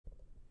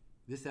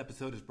This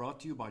episode is brought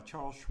to you by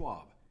Charles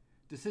Schwab.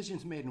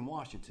 Decisions made in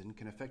Washington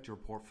can affect your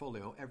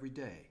portfolio every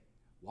day.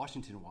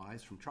 Washington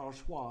Wise from Charles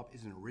Schwab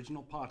is an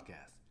original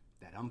podcast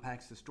that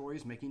unpacks the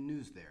stories making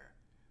news there.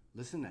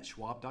 Listen at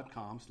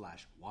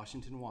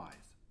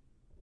schwab.com/WashingtonWise.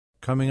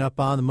 Coming up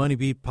on the Money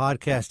Beat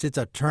podcast, it's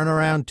a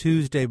turnaround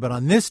Tuesday, but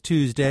on this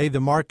Tuesday,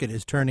 the market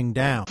is turning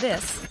down.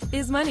 This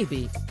is Money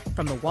Beat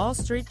from the Wall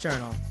Street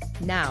Journal.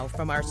 Now,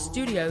 from our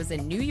studios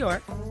in New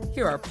York,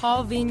 here are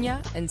Paul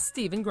Vigna and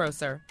Stephen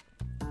Grocer.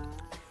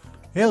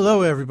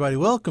 Hello, everybody.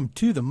 Welcome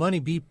to the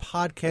Money Beat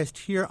podcast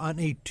here on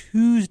a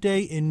Tuesday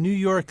in New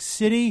York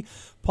City.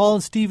 Paul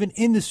and Stephen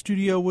in the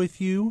studio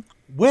with you,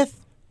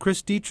 with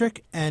Chris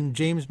Dieterich and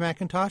James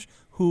Mackintosh,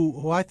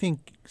 who I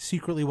think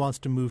secretly wants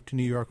to move to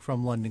New York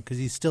from London because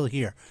he's still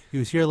here. He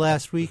was here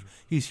last week.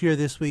 He's here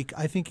this week.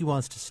 I think he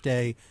wants to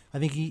stay. I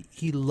think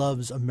he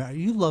loves America.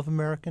 You love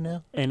America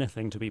now?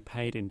 Anything to be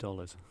paid in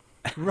dollars.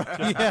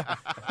 Right, yeah.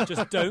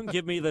 Just don't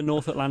give me the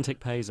North Atlantic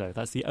peso.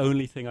 That's the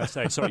only thing I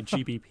say. Sorry,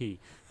 GBP,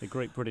 the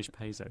Great British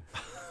Peso.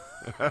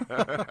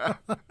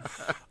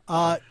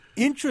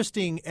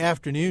 Interesting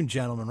afternoon,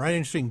 gentlemen, right?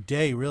 Interesting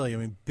day, really. I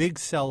mean, big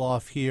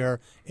sell-off here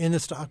in the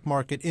stock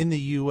market in the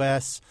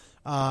U.S.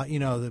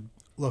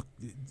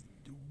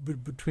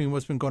 Between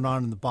what's been going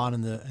on in the bond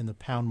and the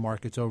pound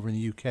markets over in the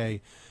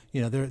U.K.,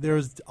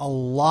 there's a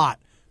lot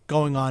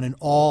going on in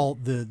all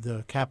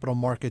the capital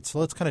markets. So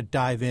let's kind of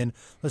dive in.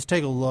 Let's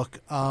take a look.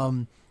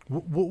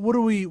 What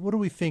do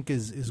we think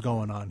is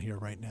going on here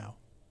right now?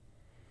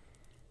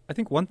 I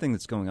think one thing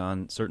that's going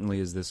on certainly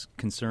is this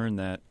concern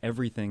that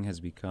everything has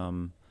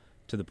become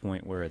to the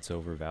point where it's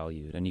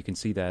overvalued. And you can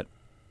see that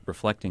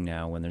reflecting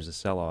now when there's a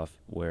sell-off,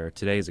 where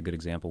today is a good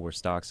example where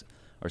stocks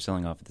are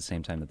selling off at the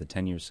same time that the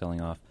 10-year is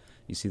selling off.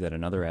 You see that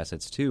in other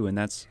assets too, and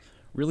that's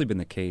really been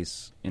the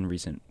case in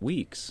recent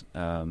weeks.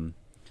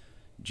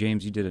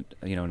 James, you did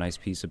a nice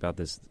piece about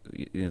this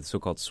the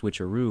so-called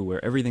switcheroo,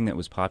 where everything that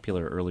was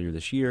popular earlier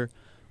this year,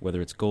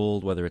 whether it's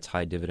gold, whether it's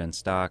high dividend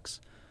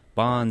stocks,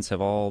 bonds, have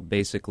all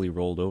basically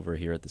rolled over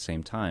here at the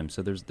same time.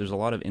 So there's a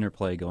lot of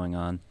interplay going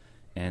on,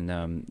 and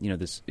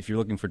this, if you're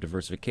looking for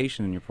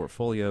diversification in your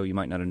portfolio, you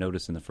might not have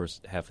noticed in the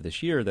first half of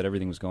this year that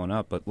everything was going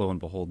up, but lo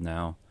and behold,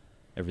 now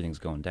everything's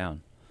going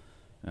down,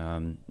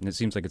 and it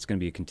seems like it's going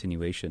to be a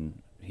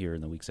continuation here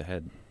in the weeks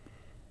ahead.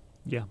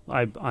 Yeah,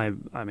 I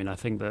mean, I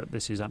think that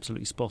this is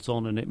absolutely spot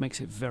on, and it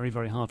makes it very,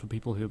 very hard for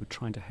people who are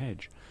trying to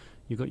hedge.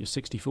 You've got your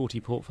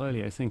 60-40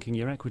 portfolio thinking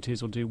your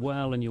equities will do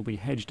well and you'll be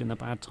hedged in the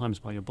bad times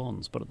by your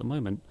bonds. But at the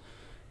moment,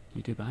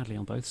 you do badly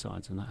on both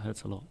sides, and that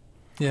hurts a lot.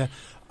 Yeah.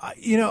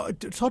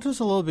 Talk to us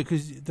a little bit,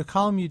 because the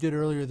column you did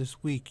earlier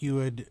this week, you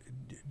had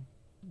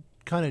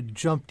kind of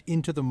jumped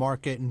into the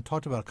market and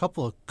talked about a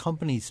couple of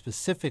companies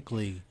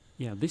specifically.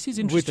 Yeah, this is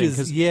interesting. Which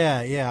is,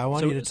 I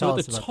want you to tell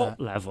us about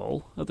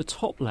that. At the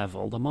top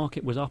level, the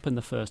market was up in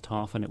the first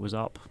half, and it was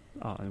up,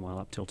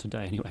 up till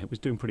today anyway. It was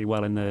doing pretty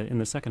well in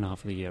the second half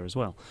of the year as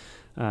well,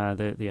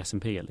 the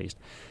S&P at least.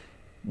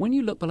 When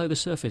you look below the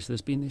surface,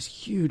 there's been this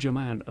huge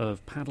amount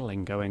of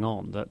paddling going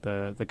on, that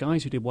the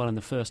guys who did well in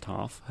the first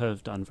half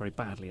have done very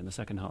badly in the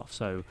second half.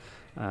 So,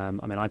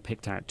 I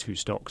picked out two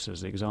stocks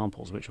as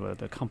examples, which were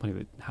the company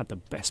that had the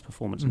best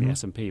performance in the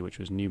S&P, which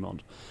was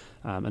Newmont,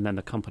 and then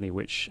the company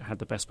which had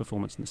the best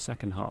performance in the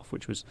second half,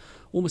 which was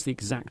almost the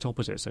exact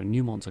opposite. So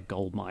Newmont's a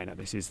gold miner.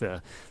 This is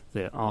the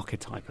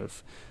archetype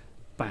of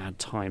bad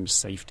times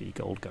safety.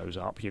 Gold goes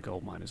up, your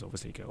gold miners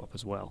obviously go up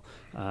as well,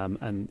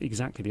 and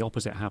exactly the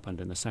opposite happened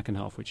in the second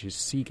half, which is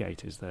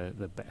Seagate is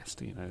the best.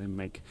 They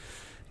make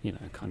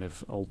kind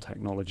of old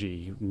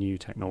technology, new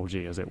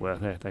technology, as it were.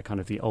 They're kind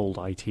of the old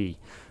IT.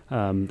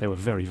 They were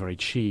very, very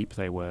cheap.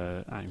 They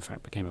were, in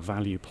fact, became a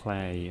value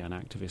play. An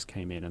activist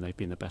came in, and they've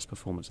been the best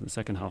performance in the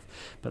second half.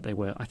 But they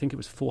were, I think it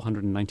was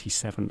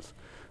 497th.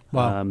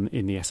 Wow.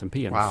 In the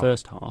S&P in the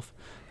first half,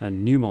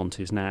 and Newmont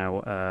is now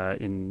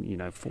in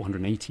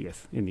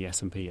 480th in the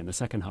S&P in the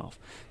second half.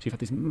 So you've had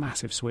this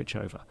massive switch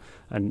over,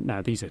 and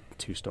now these are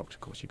two stocks.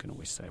 Of course, you can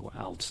always say,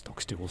 well,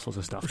 stocks do all sorts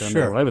of stuff, don't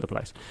they, all over the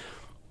place.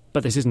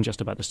 But this isn't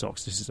just about the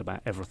stocks, this is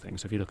about everything.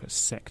 So if you look at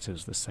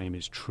sectors, the same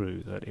is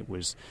true, that it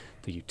was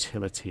the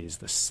utilities,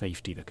 the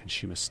safety, the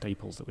consumer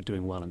staples that were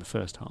doing well in the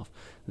first half.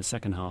 In the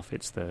second half,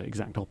 it's the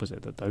exact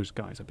opposite, that those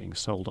guys are being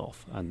sold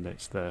off, and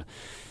it's the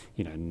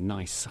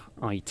nice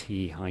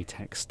IT,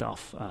 high-tech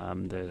stuff,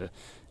 the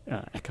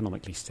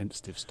economically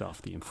sensitive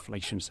stuff, the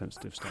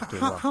inflation-sensitive stuff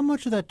doing well. How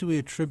much of that do we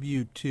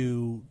attribute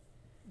to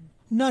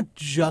not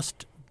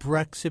just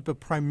Brexit, but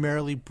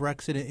primarily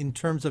Brexit in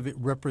terms of it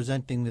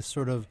representing this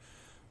sort of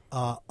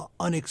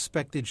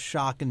unexpected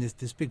shock and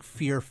this big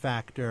fear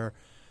factor,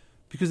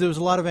 because there was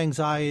a lot of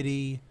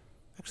anxiety.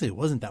 Actually, it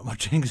wasn't that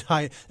much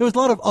anxiety. There was a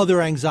lot of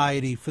other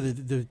anxiety for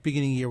the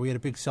beginning of the year. We had a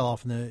big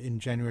sell-off in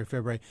January,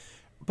 February.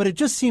 But it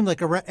just seemed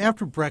like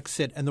after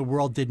Brexit and the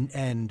world didn't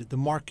end, the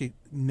market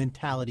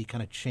mentality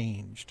kind of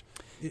changed.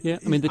 Yeah,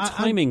 I mean, the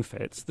timing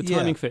fits. The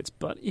timing fits.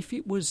 But if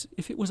it was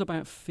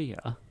about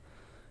fear,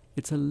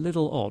 it's a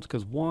little odd,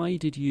 because why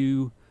did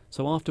you –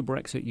 so after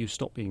Brexit, you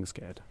stopped being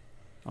scared.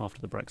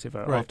 after the Brexit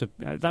vote. Right.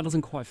 That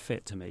doesn't quite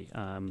fit to me.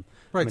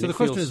 Right. So the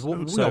question is,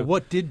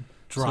 what did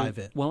drive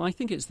it? Well, I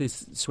think it's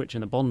this switch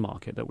in the bond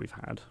market that we've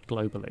had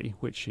globally,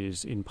 which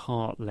is in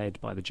part led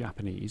by the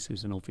Japanese,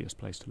 who's an obvious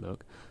place to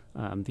look.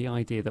 The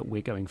idea that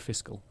we're going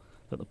fiscal,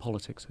 that the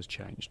politics has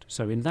changed.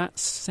 So in that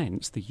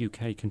sense, the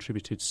UK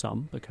contributed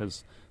some,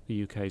 because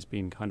the UK has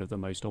been kind of the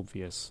most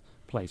obvious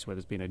place where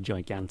there's been a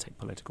gigantic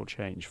political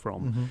change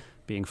from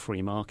being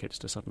free markets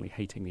to suddenly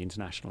hating the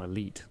international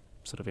elite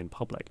sort of in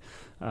public,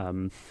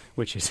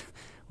 which is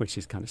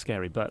kind of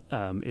scary, but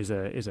is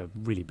a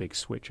really big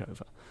switch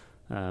over.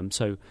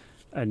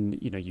 And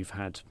you've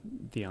had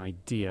the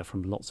idea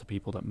from lots of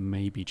people that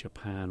maybe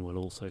Japan will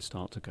also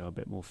start to go a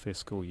bit more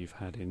fiscal. You've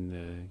had in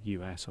the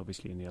US,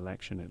 obviously in the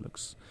election, it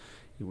looks,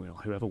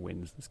 whoever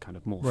wins is kind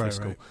of more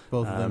fiscal, right.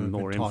 Both of them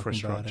more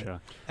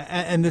infrastructure,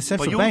 and the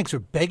central banks are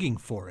begging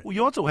for it. Well,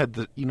 you also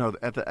had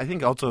I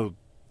think also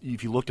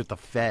if you looked at the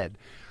Fed,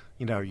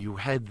 you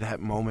had that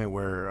moment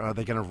where are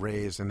they going to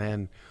raise, and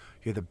then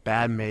you had the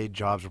bad May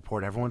jobs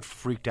report. Everyone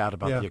freaked out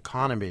about the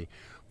economy,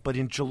 but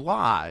in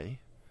July,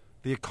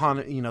 the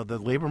economy, the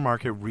labor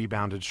market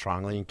rebounded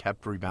strongly and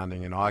kept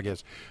rebounding in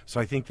August. So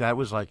I think that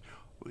was like,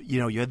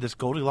 you had this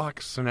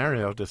Goldilocks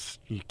scenario,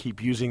 you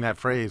keep using that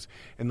phrase,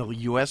 in the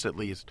U.S. at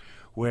least,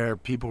 where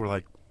people were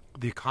like,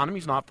 the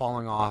economy's not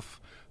falling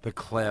off the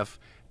cliff,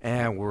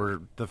 and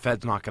the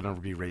Fed's not going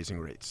to be raising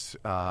rates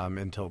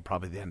until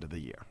probably the end of the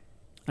year.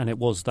 And it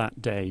was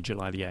that day,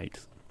 July the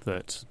 8th,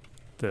 that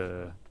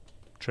the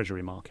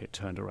Treasury market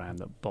turned around,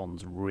 that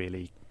bonds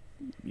really,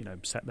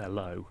 set their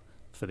low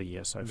for the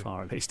year so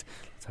far, at least.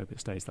 Let's hope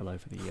it stays the low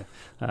for the year.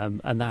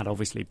 And that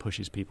obviously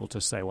pushes people to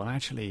say, well,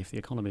 actually, if the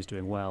economy is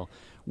doing well,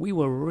 we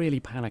were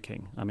really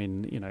panicking. I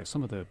mean,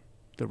 some of the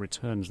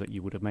returns that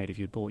you would have made if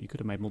you'd bought, you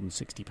could have made more than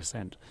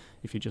 60%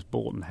 if you just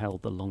bought and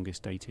held the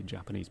longest dated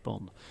Japanese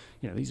bond.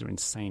 These are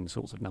insane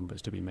sorts of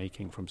numbers to be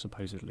making from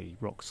supposedly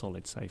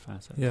rock-solid safe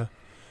assets. Yeah.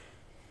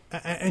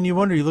 And you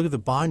wonder, you look at the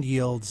bond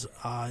yields,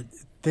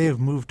 they have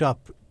moved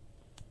up.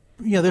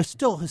 They're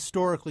still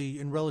historically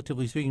and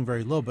relatively speaking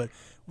very low, but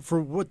for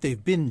what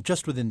they've been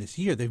just within this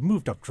year, they've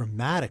moved up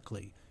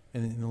dramatically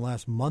in the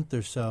last month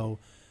or so.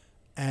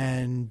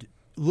 And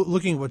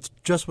looking at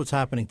what's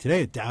happening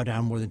today, Dow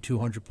down more than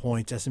 200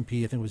 points,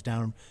 S&P I think was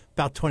down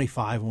about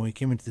 25 when we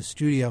came into the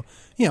studio.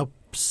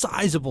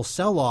 Sizable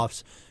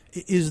sell-offs.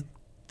 Is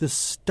the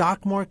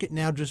stock market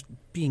now just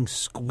being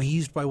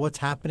squeezed by what's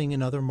happening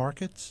in other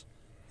markets?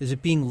 Is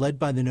it being led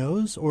by the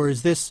nose, or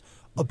is this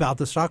about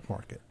the stock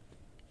market?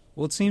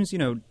 Well, it seems,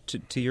 to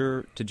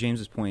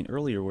James's point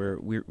earlier, where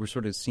we're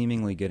sort of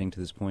seemingly getting to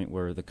this point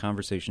where the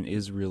conversation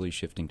is really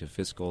shifting to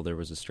fiscal. There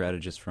was a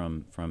strategist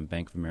from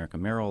Bank of America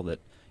Merrill that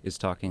is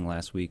talking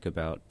last week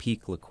about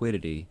peak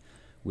liquidity,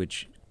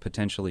 which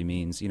potentially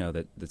means,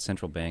 that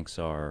central banks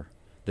are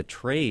the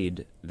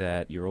trade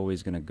that you're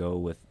always going to go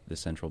with the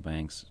central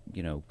banks,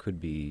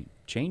 could be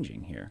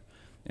changing here.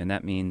 And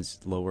that means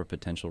lower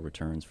potential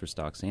returns for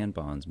stocks and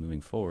bonds moving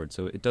forward.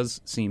 So it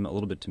does seem a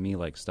little bit to me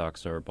like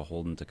stocks are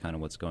beholden to kind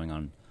of what's going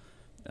on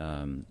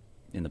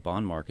in the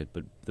bond market.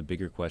 But the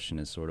bigger question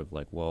is sort of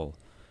like, well,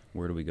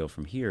 where do we go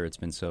from here? It's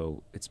been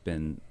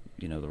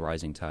the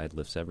rising tide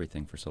lifts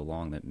everything for so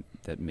long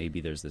that maybe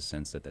there's this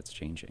sense that that's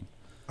changing.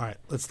 All right,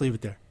 let's leave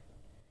it there.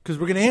 Because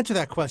we're going to answer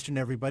that question,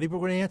 everybody, but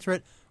we're going to answer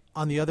it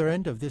on the other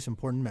end of this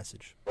important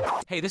message.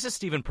 Hey, this is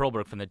Stephen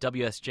Perlberg from the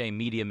WSJ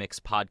Media Mix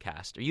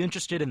podcast. Are you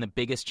interested in the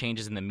biggest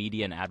changes in the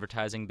media and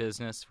advertising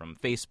business, from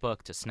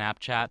Facebook to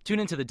Snapchat? Tune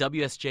into the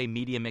WSJ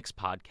Media Mix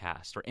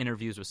podcast, or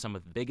interviews with some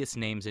of the biggest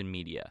names in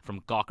media,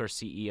 from Gawker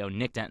CEO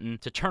Nick Denton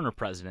to Turner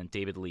president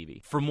David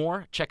Levy. For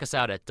more, check us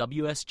out at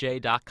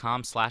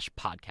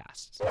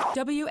wsj.com/podcasts.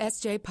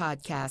 WSJ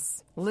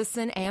Podcasts.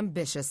 Listen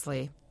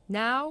ambitiously.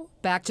 Now,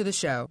 back to the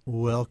show.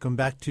 Welcome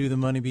back to the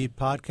Money Beat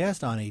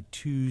podcast on a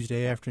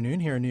Tuesday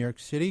afternoon here in New York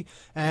City.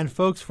 And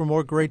folks, for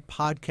more great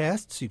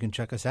podcasts, you can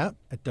check us out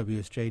at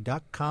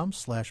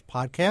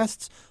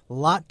wsj.com/podcasts. A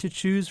lot to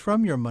choose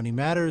from. Your Money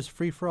Matters,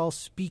 Free for All,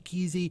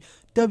 Speakeasy,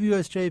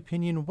 WSJ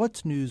Opinion,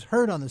 What's News,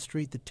 Heard on the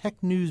Street, the Tech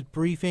News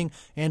Briefing,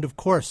 and of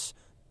course,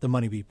 the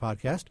Money Beat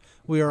podcast.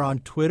 We are on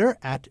Twitter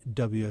at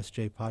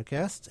WSJ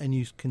Podcasts, and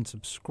you can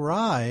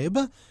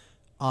subscribe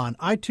on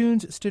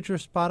iTunes, Stitcher,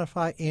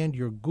 Spotify, and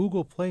your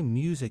Google Play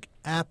Music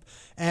app.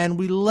 And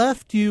we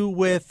left you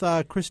with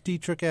Chris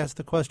Dieterich asked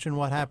the question,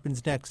 what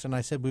happens next? And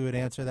I said we would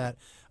answer that.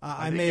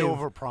 I may have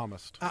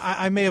overpromised.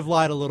 I may have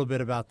lied a little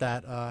bit about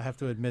that, I have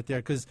to admit there,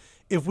 because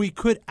if we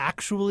could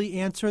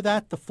actually answer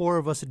that, the four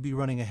of us would be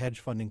running a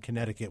hedge fund in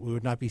Connecticut. We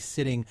would not be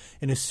sitting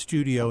in a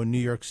studio in New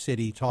York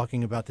City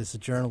talking about this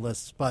as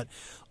journalists. But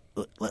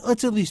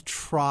let's at least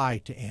try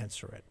to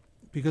answer it,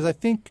 because I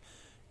think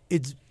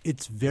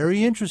it's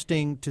very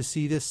interesting to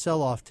see this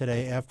sell-off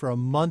today after a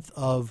month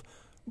of,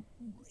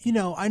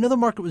 I know the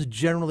market was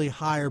generally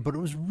higher, but it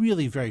was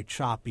really very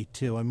choppy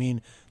too. I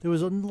mean, there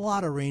was a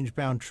lot of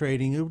range-bound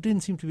trading. There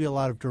didn't seem to be a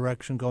lot of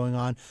direction going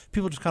on.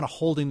 People just kind of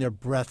holding their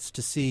breaths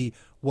to see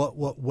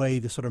what way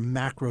the sort of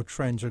macro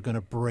trends are going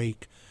to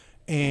break.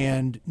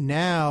 And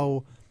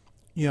now,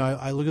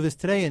 I look at this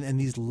today, and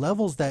these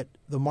levels that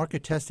the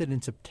market tested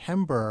in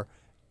September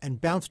and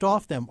bounced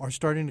off them are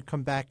starting to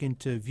come back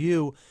into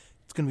view.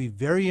 It's going to be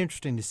very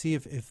interesting to see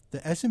if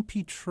the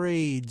S&P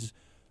trades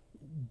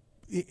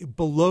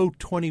below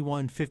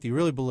 2150,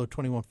 really below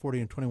 2140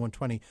 and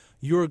 2120,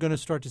 you're going to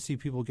start to see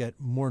people get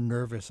more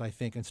nervous, I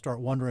think, and start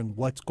wondering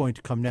what's going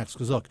to come next.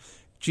 Because, look,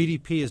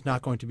 GDP is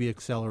not going to be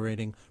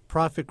accelerating.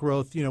 Profit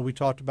growth, we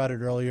talked about it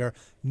earlier,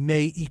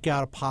 may eke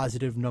out a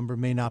positive number,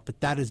 may not,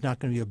 but that is not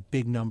going to be a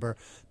big number.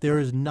 There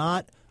is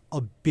not a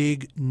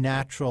big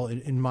natural,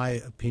 in my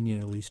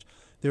opinion at least,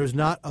 there is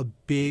not a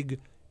big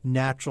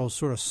natural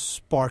sort of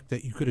spark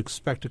that you could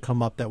expect to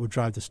come up that would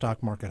drive the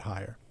stock market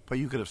higher. But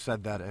you could have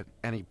said that at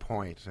any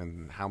point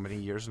in how many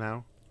years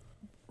now?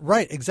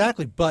 Right,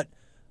 exactly. But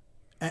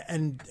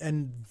and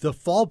the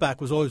fallback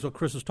was always what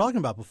Chris was talking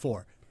about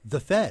before. The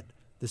Fed,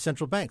 the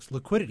central banks,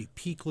 liquidity,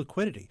 peak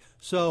liquidity.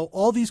 So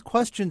all these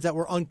questions that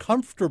were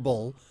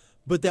uncomfortable,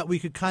 but that we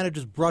could kind of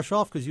just brush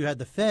off because you had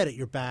the Fed at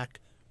your back,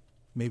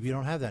 maybe you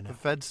don't have that now. The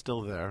Fed's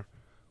still there.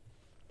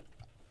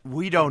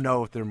 We don't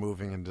know if they're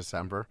moving in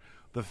December.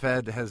 The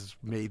Fed has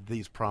made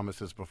these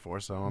promises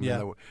before, so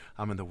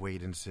I'm in the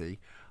wait and see.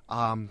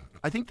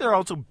 I think there are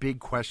also big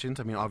questions.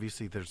 I mean,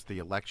 obviously there's the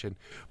election,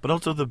 but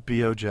also the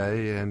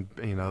BOJ and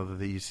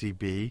the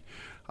ECB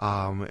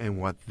and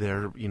what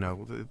they're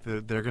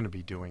going to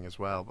be doing as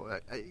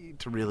well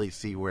to really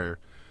see where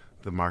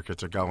the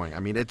markets are going. I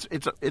mean, it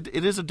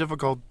is a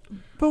difficult.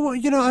 But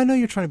I know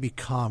you're trying to be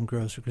calm,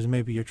 Grocer, because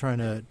maybe you're trying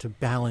to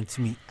balance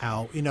me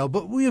out.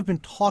 But we have been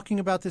talking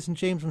about this, and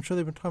James, I'm sure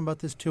they've been talking about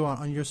this too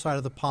on your side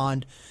of the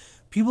pond.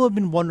 People have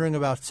been wondering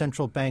about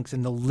central banks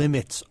and the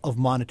limits of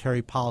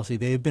monetary policy.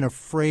 They have been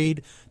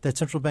afraid that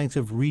central banks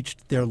have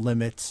reached their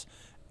limits,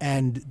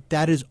 and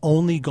that is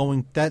only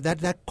going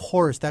that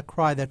chorus, that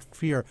cry, that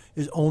fear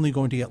is only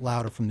going to get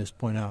louder from this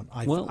point out.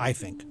 I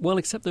think. Well,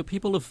 except that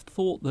people have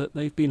thought that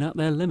they've been at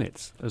their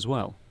limits as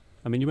well.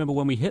 I mean, you remember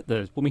when we hit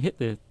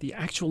the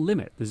actual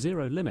limit, the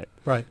zero limit.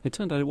 Right. It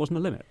turned out it wasn't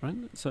a limit, right?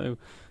 So,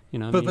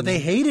 But they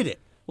hated it.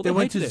 Well,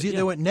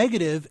 they went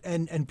negative,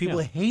 and people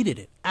hated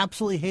it,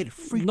 absolutely hated it,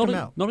 freaked them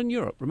out. Not in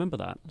Europe, remember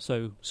that.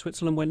 So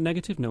Switzerland went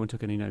negative, no one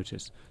took any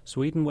notice.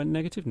 Sweden went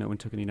negative, no one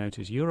took any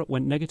notice. Europe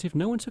went negative,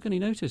 no one took any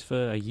notice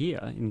for a year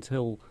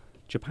until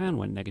Japan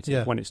went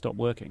negative when it stopped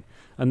working.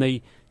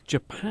 And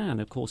Japan,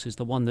 of course, is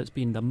the one that's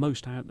been the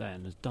most out there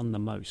and has done the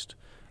most.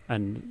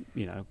 And,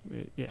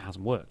 it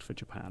hasn't worked for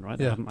Japan, right?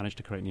 They haven't managed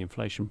to create any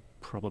inflation,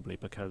 probably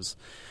because,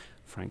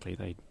 frankly,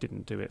 they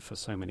didn't do it for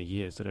so many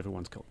years that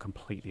everyone's got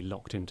completely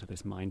locked into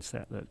this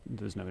mindset that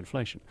there's no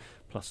inflation.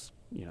 Plus,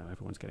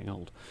 everyone's getting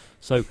old.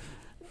 So,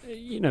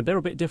 they're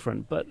a bit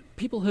different. But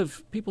people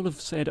have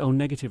said,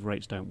 negative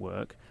rates don't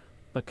work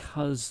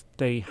because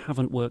they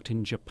haven't worked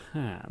in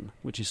Japan,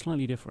 which is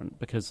slightly different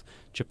because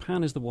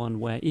Japan is the one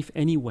where if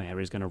anywhere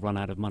is going to run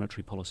out of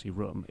monetary policy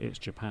room, it's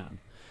Japan.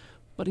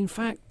 But in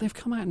fact, they've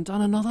come out and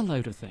done another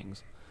load of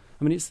things.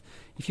 I mean,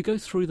 if you go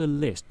through the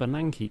list,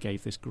 Bernanke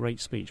gave this great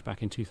speech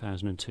back in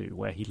 2002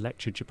 where he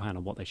lectured Japan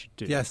on what they should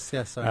do. Yes,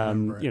 I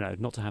remember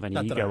it. Not to have any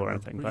ego or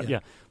anything,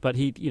 but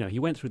he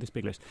went through this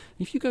big list.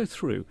 If you go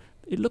through,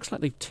 it looks like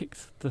they've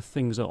ticked the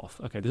things off.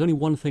 Okay, there's only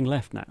one thing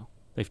left now.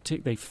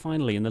 They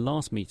finally, in the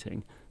last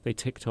meeting, they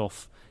ticked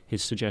off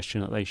his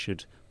suggestion that they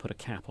should put a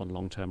cap on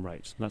long-term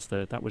rates.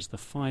 That was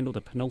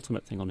the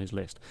penultimate thing on his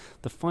list.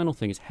 The final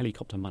thing is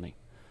helicopter money.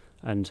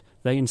 And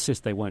they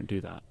insist they won't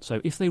do that.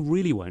 So if they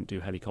really won't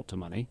do helicopter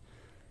money,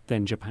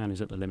 then Japan is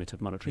at the limit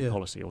of monetary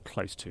policy, or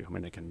close to. I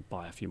mean, they can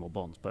buy a few more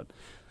bonds, but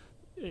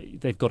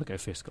they've got to go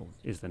fiscal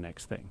is the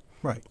next thing.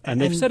 Right.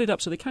 And they've set it up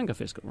so they can go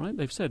fiscal, right?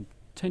 They've said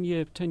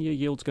 10-year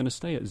yield's going to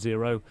stay at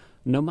zero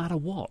no matter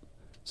what.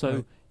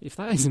 So if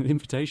that is an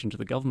invitation to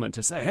the government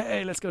to say,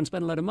 hey, let's go and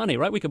spend a load of money,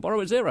 right? We can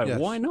borrow at zero.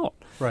 Why not?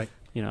 Right.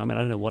 I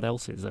don't know what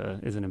else is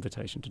an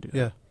invitation to do that.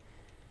 Yeah.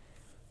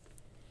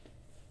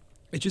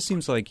 It just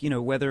seems like,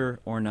 whether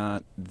or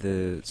not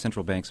the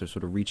central banks are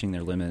sort of reaching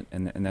their limit,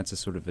 and that's a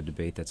sort of a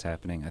debate that's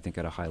happening, I think,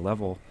 at a high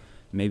level,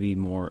 maybe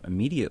more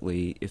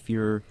immediately, if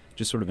you're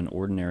just sort of an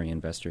ordinary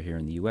investor here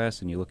in the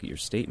U.S. and you look at your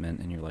statement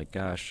and you're like,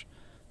 gosh,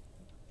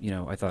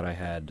 I thought I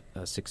had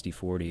a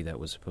 60-40 that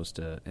was supposed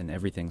to, and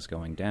everything's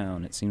going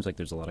down. It seems like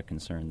there's a lot of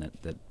concern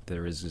that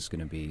there is just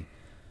going to be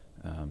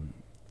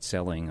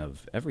selling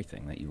of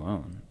everything that you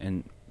own.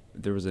 And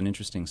there was an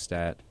interesting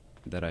stat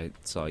that I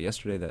saw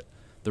yesterday that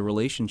the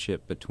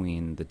relationship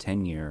between the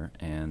 10-year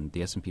and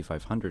the S&P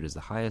 500 is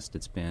the highest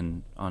it's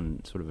been on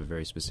sort of a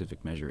very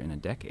specific measure in a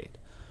decade.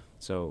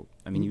 So,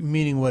 I mean...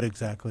 Meaning what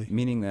exactly?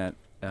 Meaning that...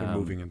 they're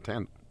moving in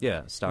tandem.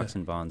 Yeah, stocks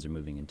and bonds are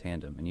moving in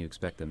tandem, and you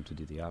expect them to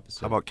do the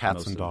opposite. How about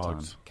cats and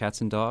dogs?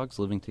 Cats and dogs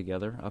living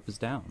together, up is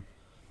down.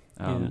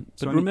 But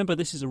remember,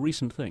 this is a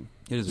recent thing.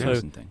 It is a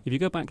recent thing. If you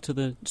go back to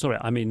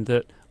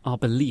that our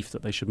belief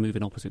that they should move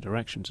in opposite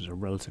directions is a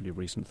relatively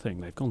recent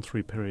thing. They've gone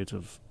through periods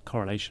of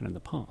correlation in the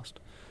past.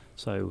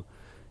 So,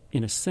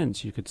 in a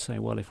sense, you could say,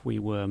 well, if we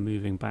were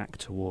moving back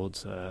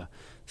towards a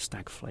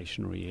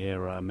stagflationary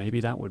era, maybe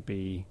that would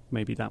be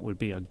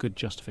a good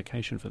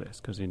justification for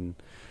this. Because in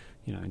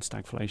in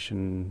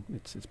stagflation,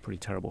 it's pretty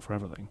terrible for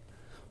everything.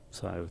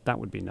 So that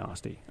would be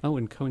nasty. Oh,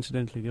 and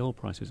coincidentally, the oil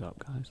price is up,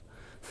 guys.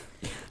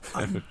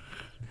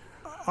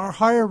 Are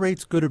higher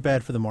rates good or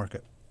bad for the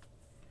market?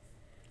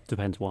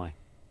 Depends why.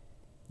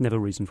 Never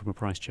reason from a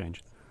price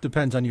change.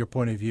 Depends on your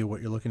point of view,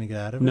 what you're looking to get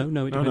out of it?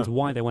 No, it depends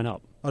why they went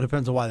up. Oh, it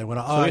depends on why they went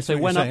up. So if they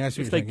went up,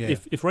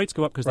 if rates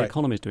go up because the Right.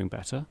 economy is doing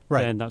better,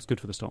 Right. then that's good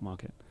for the stock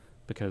market,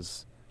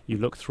 because you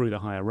look through the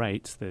higher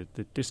rates, the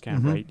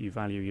discount rate you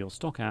value your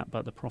stock at,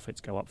 but the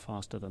profits go up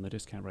faster than the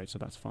discount rate, so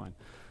that's fine.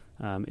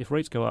 If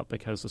rates go up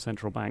because the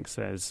central bank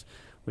says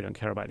we don't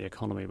care about the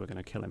economy, we're going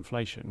to kill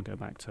inflation, go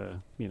back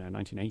to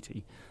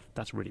 1980,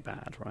 that's really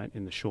bad, right,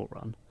 in the short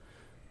run.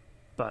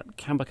 But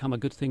can become a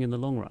good thing in the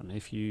long run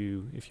if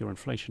your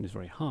inflation is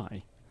very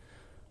high.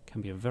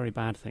 Can be a very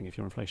bad thing if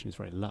your inflation is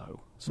very low.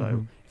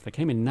 So if they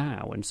came in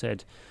now and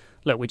said,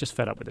 look, we're just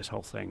fed up with this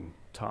whole thing,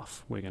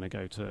 tough, we're going to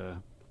go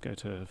to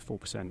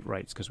 4%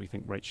 rates because we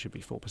think rates should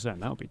be 4%,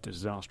 that would be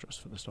disastrous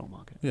for the stock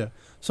market. Yeah.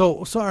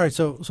 So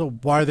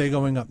why are they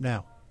going up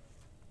now?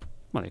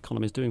 Well, the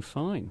economy is doing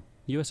fine.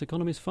 U.S.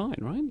 economy is fine,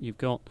 right?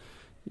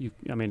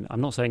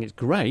 I'm not saying it's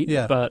great,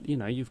 but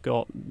you've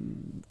got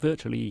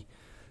virtually,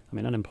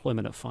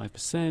 unemployment at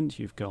 5%.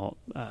 You've got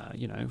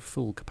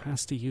full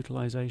capacity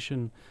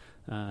utilization.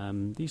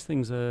 These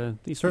things are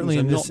certainly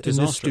things are in not this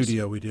disastrous.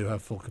 studio we do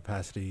have full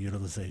capacity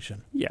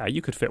utilization. Yeah,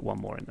 you could fit one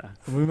more in there.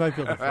 We might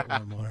be able to fit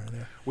one more in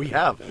there. We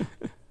have.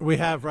 We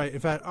have, right.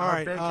 In fact, all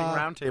right.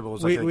 Banking roundtable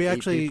was we eight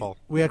actually people.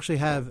 we actually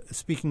have,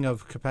 speaking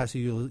of capacity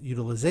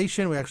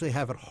utilization, we actually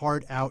have it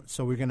hard out,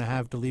 so we're going to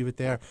have to leave it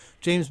there.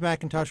 James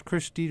Mackintosh,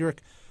 Chris Dieterich,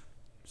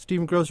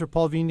 Stephen Grocer,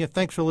 Paul Vigna,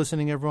 thanks for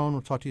listening, everyone.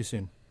 We'll talk to you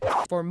soon.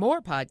 For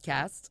more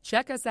podcasts,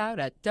 check us out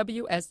at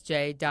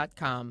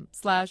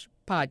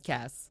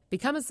wsj.com/podcasts.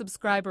 Become a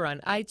subscriber on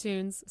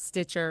iTunes,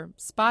 Stitcher,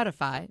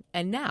 Spotify,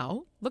 and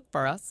now look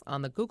for us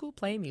on the Google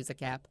Play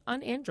Music app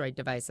on Android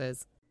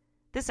devices.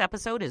 This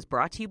episode is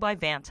brought to you by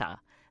Vanta.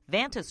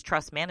 Vanta's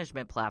trust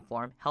management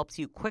platform helps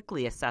you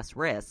quickly assess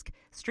risk,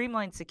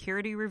 streamline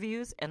security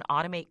reviews, and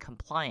automate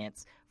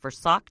compliance for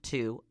SOC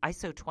 2,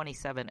 ISO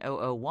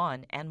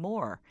 27001, and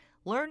more.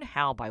 Learn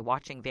how by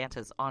watching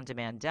Vanta's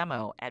on-demand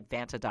demo at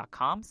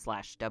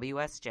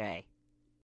vanta.com/WSJ.